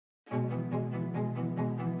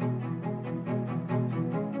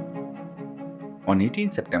On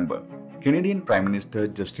 18 September, Canadian Prime Minister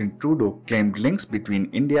Justin Trudeau claimed links between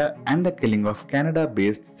India and the killing of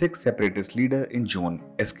Canada-based Sikh separatist leader in June,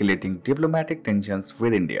 escalating diplomatic tensions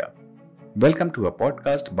with India. Welcome to a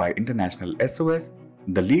podcast by International SOS,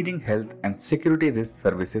 the leading health and security risk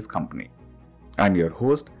services company. I'm your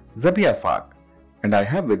host, Zabia Fark, and I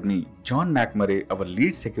have with me John McMurray, our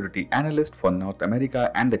lead security analyst for North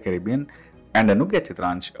America and the Caribbean, and Anugya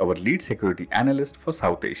Chitransh, our lead security analyst for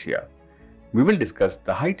South Asia. We will discuss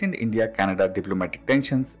the heightened India-Canada diplomatic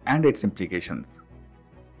tensions and its implications.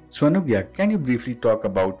 So Anugya, can you briefly talk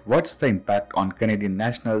about what's the impact on Canadian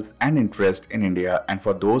nationals and interest in India and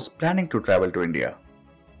for those planning to travel to India?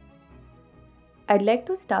 I'd like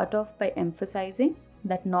to start off by emphasizing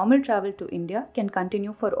that normal travel to India can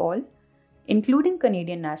continue for all, including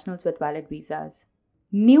Canadian nationals with valid visas.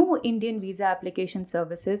 New Indian visa application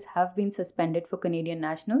services have been suspended for Canadian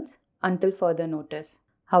nationals until further notice.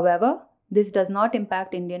 However, this does not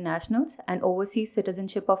impact Indian nationals and overseas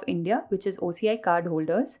citizenship of India, which is OCI card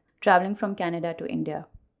holders, traveling from Canada to India.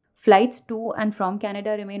 Flights to and from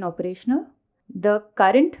Canada remain operational. The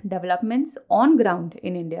current developments on ground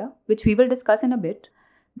in India, which we will discuss in a bit,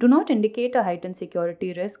 do not indicate a heightened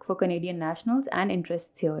security risk for Canadian nationals and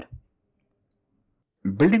interests here.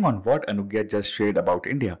 Building on what Anugya just shared about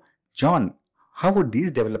India, John, how would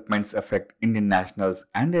these developments affect Indian nationals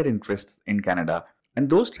and their interests in Canada and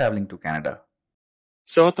those traveling to Canada?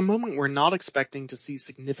 So at the moment, we're not expecting to see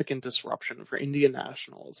significant disruption for Indian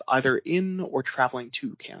nationals, either in or traveling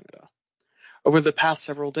to Canada. Over the past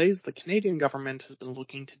several days, the Canadian government has been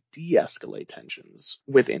looking to de-escalate tensions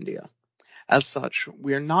with India. As such,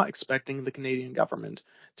 we are not expecting the Canadian government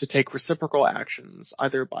to take reciprocal actions,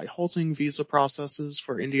 either by halting visa processes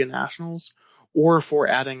for Indian nationals or for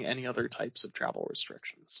adding any other types of travel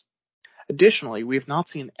restrictions. Additionally, we have not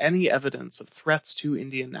seen any evidence of threats to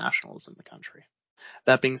Indian nationals in the country.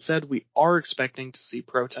 That being said, we are expecting to see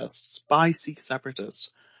protests by Sikh separatists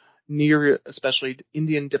near especially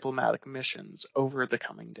Indian diplomatic missions over the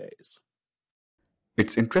coming days.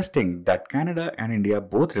 It's interesting that Canada and India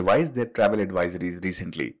both revised their travel advisories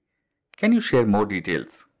recently. Can you share more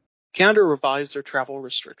details? Canada revised their travel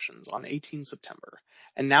restrictions on 18 September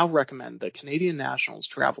and now recommend that Canadian nationals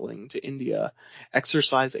traveling to India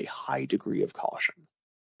exercise a high degree of caution.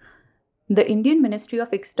 The Indian Ministry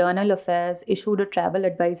of External Affairs issued a travel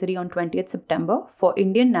advisory on 20th September for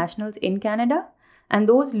Indian nationals in Canada and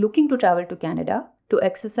those looking to travel to Canada to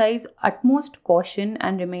exercise utmost caution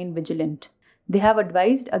and remain vigilant. They have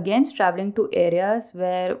advised against traveling to areas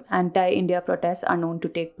where anti-India protests are known to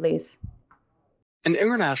take place. And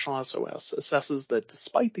International SOS assesses that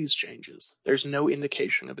despite these changes, there's no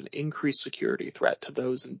indication of an increased security threat to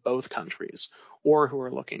those in both countries or who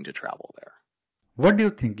are looking to travel there. What do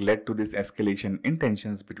you think led to this escalation in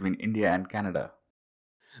tensions between India and Canada?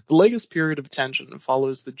 The latest period of tension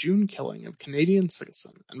follows the June killing of Canadian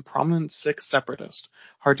citizen and prominent Sikh separatist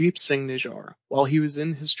Hardeep Singh Nijjar while he was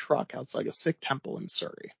in his truck outside a Sikh temple in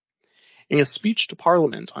Surrey. In a speech to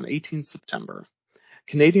Parliament on 18 September,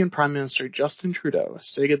 Canadian Prime Minister Justin Trudeau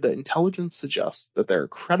stated that intelligence suggests that there are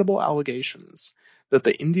credible allegations that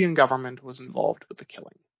the Indian government was involved with the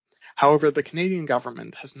killing. However, the Canadian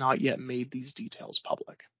government has not yet made these details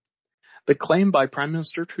public. The claim by Prime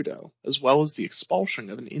Minister Trudeau, as well as the expulsion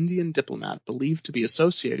of an Indian diplomat believed to be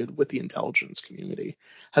associated with the intelligence community,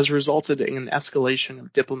 has resulted in an escalation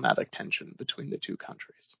of diplomatic tension between the two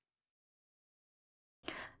countries.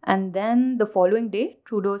 And then the following day,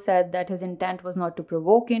 Trudeau said that his intent was not to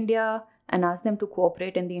provoke India and asked them to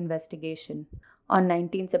cooperate in the investigation. On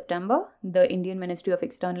 19 September, the Indian Ministry of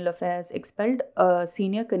External Affairs expelled a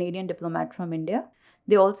senior Canadian diplomat from India.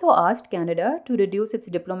 They also asked Canada to reduce its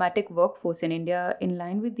diplomatic workforce in India in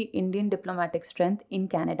line with the Indian diplomatic strength in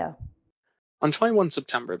Canada. On 21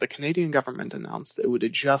 September, the Canadian government announced that it would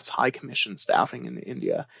adjust High Commission staffing in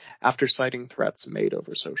India after citing threats made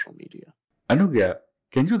over social media. Anugya,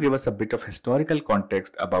 can you give us a bit of historical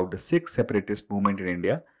context about the Sikh separatist movement in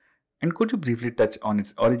India? And could you briefly touch on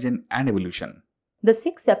its origin and evolution? The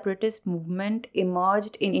Sikh separatist movement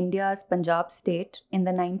emerged in India's Punjab state in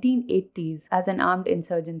the 1980s as an armed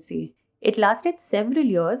insurgency. It lasted several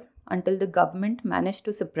years until the government managed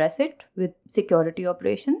to suppress it with security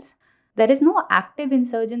operations. There is no active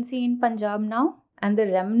insurgency in Punjab now, and the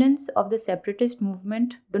remnants of the separatist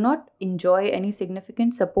movement do not enjoy any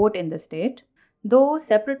significant support in the state, though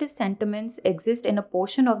separatist sentiments exist in a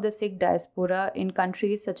portion of the Sikh diaspora in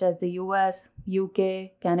countries such as the US,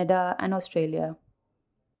 UK, Canada, and Australia.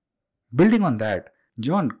 Building on that,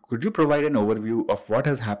 John, could you provide an overview of what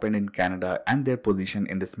has happened in Canada and their position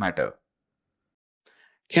in this matter?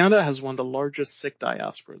 Canada has one of the largest Sikh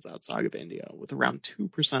diasporas outside of India, with around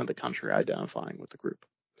 2% of the country identifying with the group.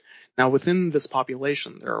 Now, within this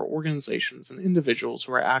population, there are organizations and individuals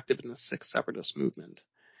who are active in the Sikh separatist movement.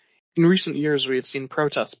 In recent years, we have seen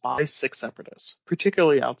protests by Sikh separatists,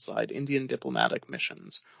 particularly outside Indian diplomatic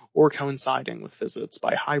missions or coinciding with visits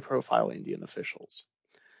by high-profile Indian officials.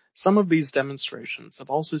 Some of these demonstrations have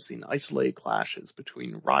also seen isolated clashes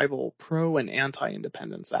between rival pro- and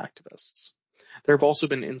anti-independence activists. There have also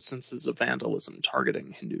been instances of vandalism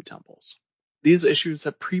targeting Hindu temples. These issues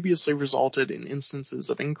have previously resulted in instances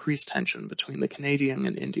of increased tension between the Canadian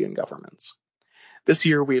and Indian governments. This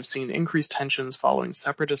year, we have seen increased tensions following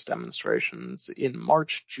separatist demonstrations in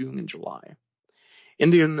March, June, and July.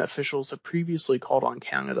 Indian officials have previously called on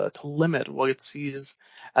Canada to limit what it sees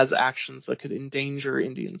as actions that could endanger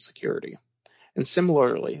Indian security. And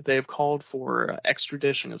similarly, they have called for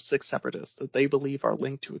extradition of Sikh separatists that they believe are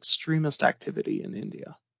linked to extremist activity in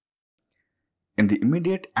India. In the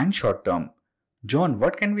immediate and short term, John,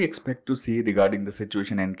 what can we expect to see regarding the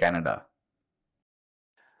situation in Canada?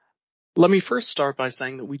 Let me first start by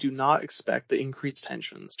saying that we do not expect the increased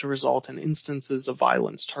tensions to result in instances of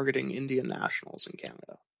violence targeting Indian nationals in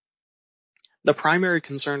Canada. The primary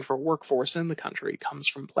concern for workforce in the country comes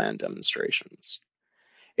from planned demonstrations.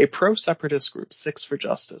 A pro-separatist group, Sikhs for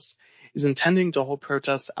Justice, is intending to hold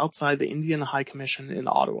protests outside the Indian High Commission in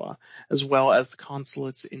Ottawa, as well as the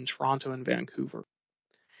consulates in Toronto and Vancouver.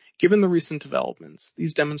 Given the recent developments,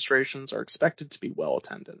 these demonstrations are expected to be well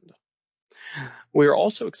attended. We are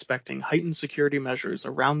also expecting heightened security measures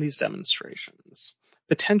around these demonstrations,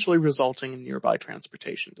 potentially resulting in nearby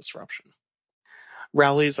transportation disruption.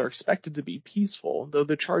 Rallies are expected to be peaceful, though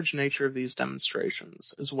the charged nature of these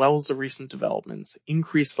demonstrations, as well as the recent developments,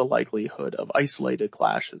 increase the likelihood of isolated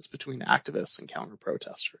clashes between activists and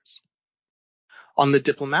counter-protesters. On the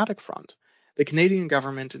diplomatic front, the Canadian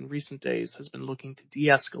government in recent days has been looking to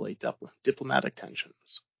de-escalate diplomatic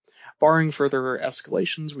tensions. Barring further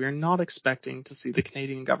escalations, we are not expecting to see the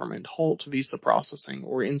Canadian government halt visa processing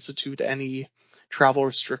or institute any travel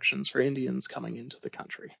restrictions for Indians coming into the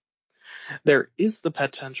country. There is the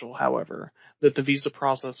potential, however, that the visa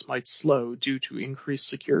process might slow due to increased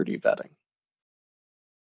security vetting.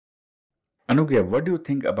 Anugya, what do you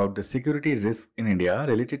think about the security risks in India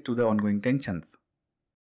related to the ongoing tensions?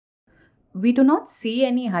 We do not see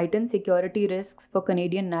any heightened security risks for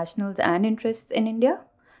Canadian nationals and interests in India.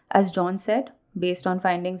 As John said, based on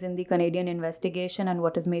findings in the Canadian investigation and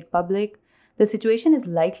what is made public, the situation is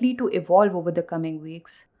likely to evolve over the coming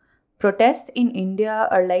weeks. Protests in India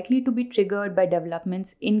are likely to be triggered by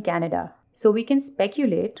developments in Canada. So we can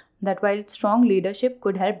speculate that while strong leadership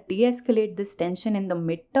could help de-escalate this tension in the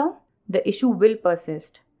midterm, the issue will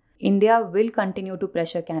persist. India will continue to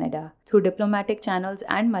pressure Canada through diplomatic channels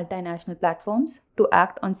and multinational platforms to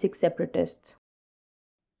act on Sikh separatists.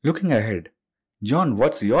 Looking ahead, John,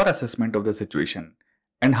 what's your assessment of the situation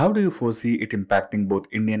and how do you foresee it impacting both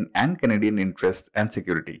Indian and Canadian interests and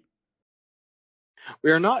security?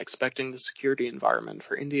 We are not expecting the security environment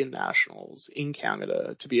for Indian nationals in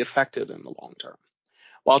Canada to be affected in the long term.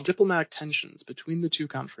 While diplomatic tensions between the two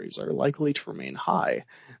countries are likely to remain high,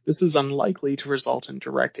 this is unlikely to result in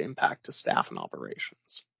direct impact to staff and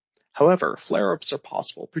operations. However, flare-ups are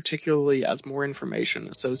possible, particularly as more information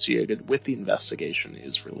associated with the investigation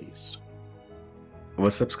is released.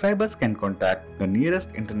 Our subscribers can contact the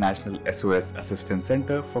nearest International SOS Assistance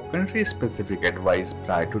Center for country-specific advice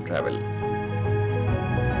prior to travel.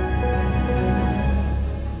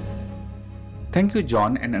 Thank you,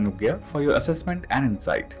 John and Anugya, for your assessment and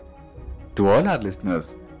insight. To all our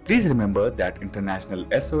listeners, please remember that International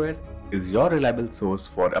SOS is your reliable source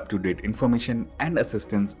for up-to-date information and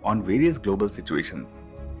assistance on various global situations.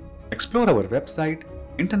 Explore our website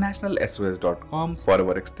internationalsos.com for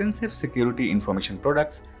our extensive security information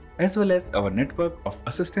products as well as our network of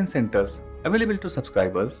assistance centers available to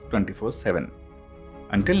subscribers 24/7.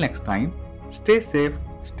 Until next time, stay safe,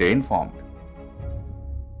 stay informed.